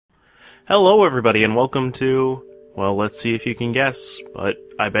Hello everybody and welcome to, well, let's see if you can guess, but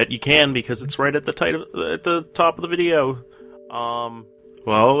I bet you can because it's right at the top of the video.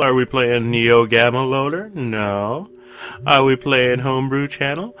 Well, are we playing Neo Gamma Loader? No. Are we playing Homebrew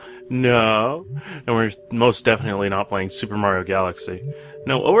Channel? No. And we're most definitely not playing Super Mario Galaxy.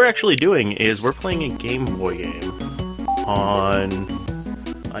 No, what we're actually doing is we're playing a Game Boy game on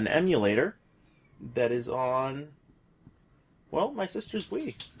an emulator that is on, well, my sister's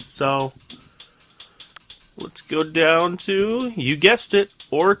Wii. So, let's go down to, you guessed it,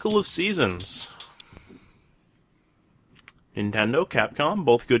 Oracle of Seasons. Nintendo, Capcom,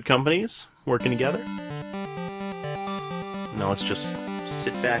 both good companies, working together. Now let's just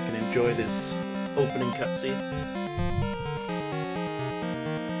sit back and enjoy this opening cutscene.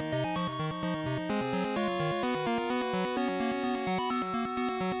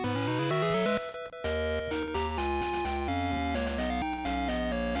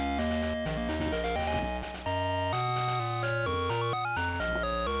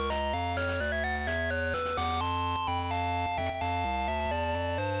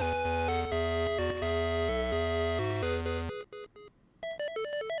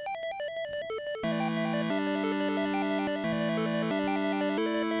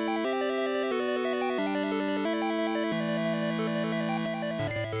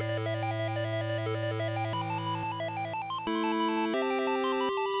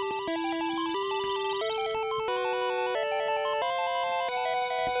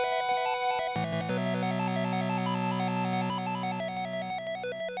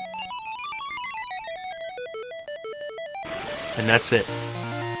 And that's it.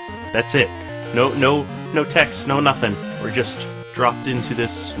 That's it. No text, no nothing. We're just dropped into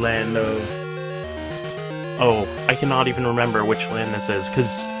this land of... Oh, I cannot even remember which land this is,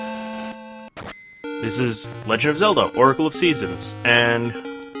 because... This is Legend of Zelda, Oracle of Seasons, and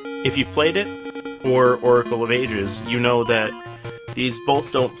if you've played it, or Oracle of Ages, you know that these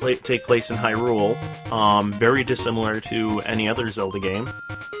both don't take place in Hyrule, very dissimilar to any other Zelda game.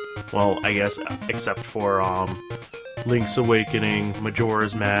 Well, I guess, except for, Link's Awakening,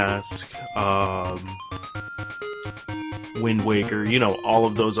 Majora's Mask, Wind Waker, you know, all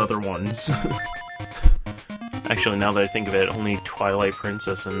of those other ones. Actually, now that I think of it, only Twilight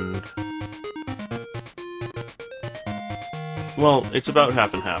Princess and... Well, it's about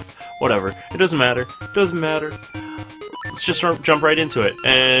half and half. Whatever. It doesn't matter. It doesn't matter. Let's just jump right into it.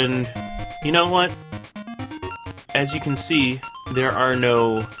 And, you know what? As you can see, there are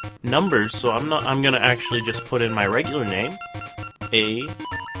no numbers, so I'm gonna actually just put in my regular name, A-L-E-X,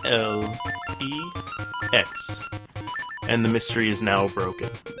 and the mystery is now broken.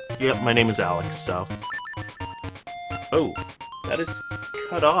 Yep, my name is Alex, so... Oh, that is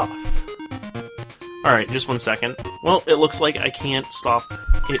cut off. Alright, just one second. Well, it looks like I can't stop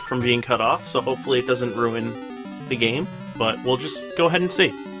it from being cut off, so hopefully it doesn't ruin the game, but we'll just go ahead and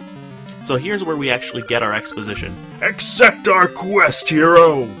see. So here's where we actually get our exposition. Accept our quest,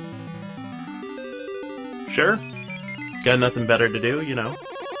 hero! Sure. Got nothing better to do, you know.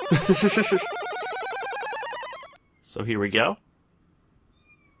 So here we go.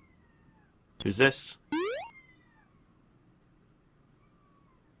 Who's this?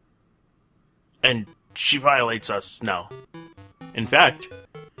 And she violates us now. In fact,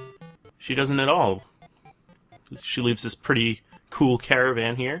 she doesn't at all. She leaves this pretty cool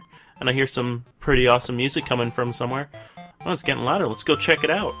caravan here, and I hear some pretty awesome music coming from somewhere. Oh, it's getting louder. Let's go check it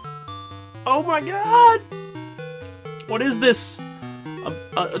out. Oh my god! What is this?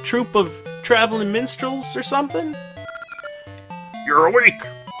 A troupe of traveling minstrels or something? You're awake!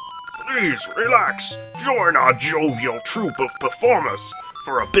 Please, relax. Join our jovial troupe of performers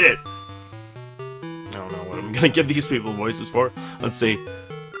for a bit. I don't know what I'm gonna give these people voices for. Let's see.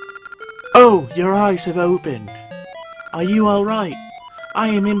 Oh, your eyes have opened. Are you alright? I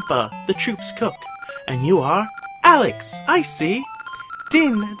am Impa, the troupe's cook. And you are? Alex, I see.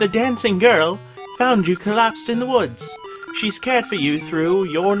 Din, the dancing girl, found you collapsed in the woods. She's cared for you through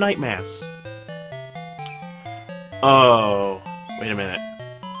your nightmares. Oh, wait a minute.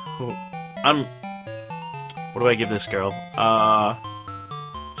 What do I give this girl?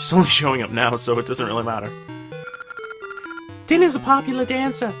 She's only showing up now, so it doesn't really matter. Din is a popular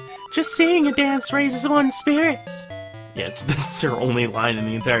dancer. Just seeing her dance raises one's spirits. Yeah, that's her only line in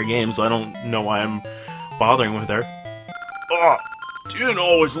the entire game, so I don't know why I'm bothering with her. Ah, Din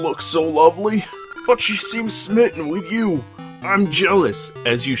always looks so lovely, but she seems smitten with you. I'm jealous.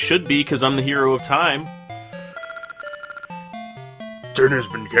 As you should be, because I'm the hero of time. Din has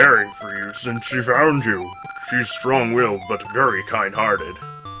been caring for you since she found you. She's strong-willed, but very kind-hearted.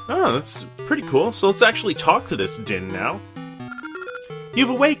 Oh, that's pretty cool. So let's actually talk to this Din now. You've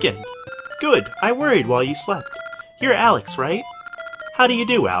awakened. Good, I worried while you slept. You're Alex, right? How do you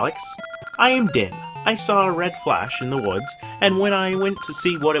do, Alex? I am Din. I saw a red flash in the woods, and when I went to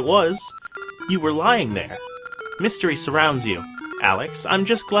see what it was, you were lying there. Mystery surrounds you. Alex, I'm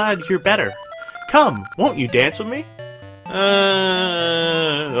just glad you're better. Come, won't you dance with me?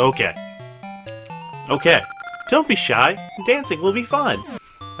 Okay. Okay. Don't be shy. Dancing will be fun.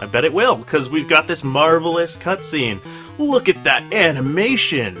 I bet it will, because we've got this marvelous cutscene. Look at that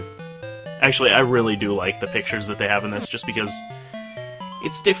animation! Actually, I really do like the pictures that they have in this, just because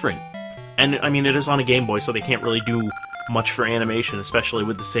it's different. And, I mean, it is on a Game Boy, so they can't really do much for animation, especially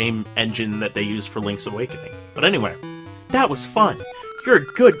with the same engine that they used for Link's Awakening. But anyway, that was fun. You're a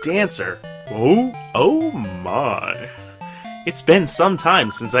good dancer. Oh my. It's been some time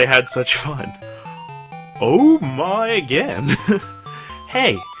since I had such fun. Oh my again.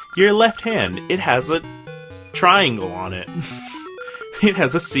 Hey, your left hand, it has a triangle on it. It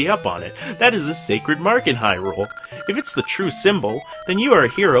has a C up on it. That is a sacred mark in Hyrule. If it's the true symbol, then you are a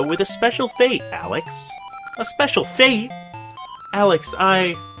hero with a special fate, Alex. A special fate? Alex,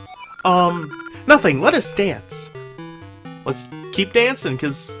 nothing, let us dance. Let's keep dancing,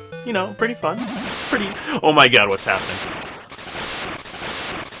 because, you know, pretty fun. It's pretty... Oh my god, what's happening?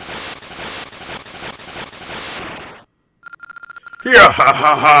 Yeah, ha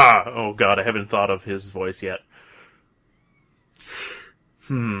ha ha! Oh god, I haven't thought of his voice yet.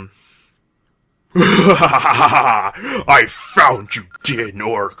 I found you, Din,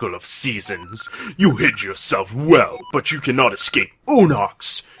 Oracle of Seasons. You hid yourself well, but you cannot escape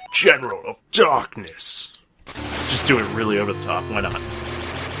Onox, General of Darkness. Just do it really over the top, why not?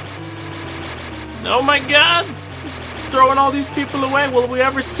 Oh my god! He's throwing all these people away, will we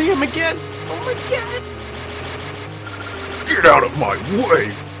ever see him again? Oh my god! Get out of my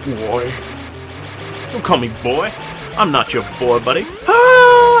way, boy! Don't call me boy. I'm not your boy, buddy.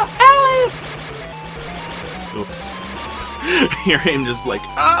 Ah, Alex! Oops. Your aim just like,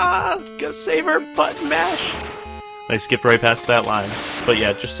 gotta save her, button mash. I skipped right past that line. But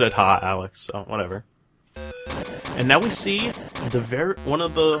yeah, it just said, ha, Alex, so whatever. And now we see one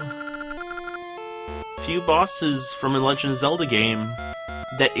of the few bosses from a Legend of Zelda game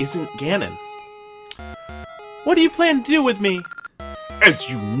that isn't Ganon. What do you plan to do with me? As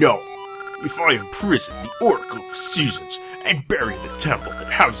you know, if I imprison the Oracle of Seasons and bury the temple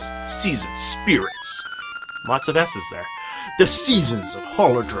that houses the season spirits, Lots of S's there. the seasons of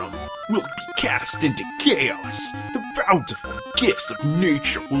Holodrum will be cast into chaos. The bountiful gifts of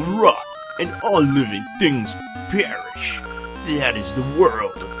nature will rot, and all living things perish. That is the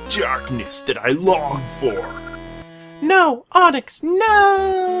world of darkness that I long for. No, Onyx,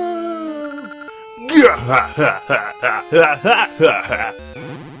 no!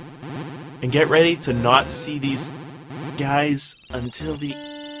 And get ready to not see these guys until the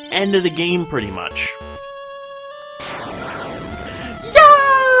end of the game, pretty much.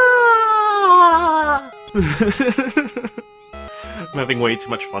 I'm having way too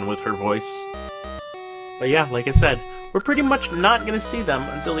much fun with her voice. But yeah, like I said, we're pretty much not gonna see them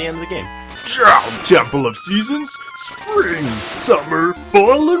until the end of the game. Down, Temple of Seasons! Spring, summer,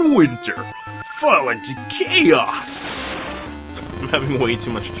 fall, and winter! Fall into chaos! I'm having way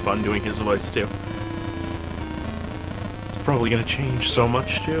too much fun doing his voice, too. It's probably gonna change so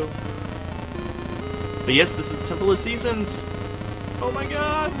much, too. But yes, this is the Temple of Seasons! Oh my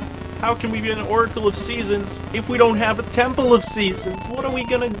god! How can we be an Oracle of Seasons if we don't have a Temple of Seasons? What are we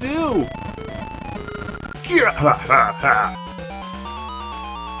gonna do?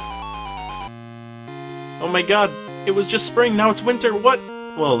 Oh my god, it was just spring, now it's winter, what?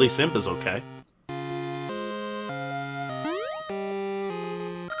 Well, at least Impa's okay.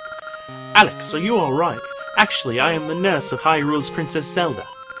 Alex, are you alright? Actually, I am the nurse of Hyrule's Princess Zelda.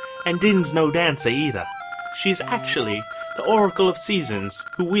 And Din's no dancer either. She's actually the Oracle of Seasons,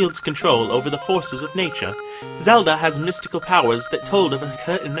 who wields control over the forces of nature. Zelda has mystical powers that told of a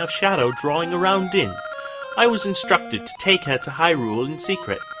curtain of shadow drawing around Din. I was instructed to take her to Hyrule in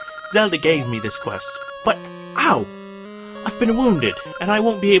secret. Zelda gave me this quest, but ow! I've been wounded, and I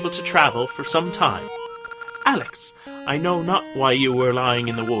won't be able to travel for some time. Alex, I know not why you were lying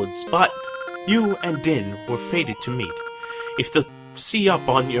in the woods, but you and Din were fated to meet. If the C up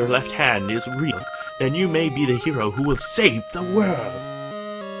on your left hand is real, then you may be the hero who will save the world.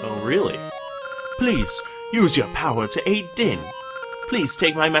 Oh, really? Please, use your power to aid Din. Please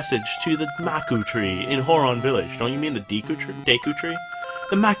take my message to the Maku tree in Horon Village. Don't you mean the Deku tree?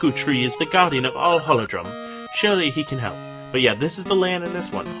 The Maku tree is the guardian of all Holodrum. Surely he can help. But yeah, this is the land in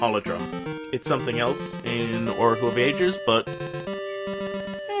this one, Holodrum. It's something else in Oracle of Ages, but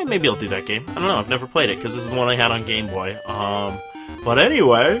maybe I'll do that game. I don't know, I've never played it, because this is the one I had on Game Boy. But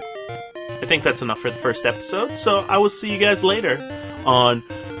anyway, I think that's enough for the first episode, so I will see you guys later on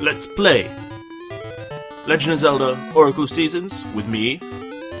Let's Play Legend of Zelda Oracle of Seasons with me,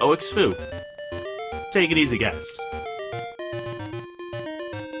 OXFoo. Take it easy, guys.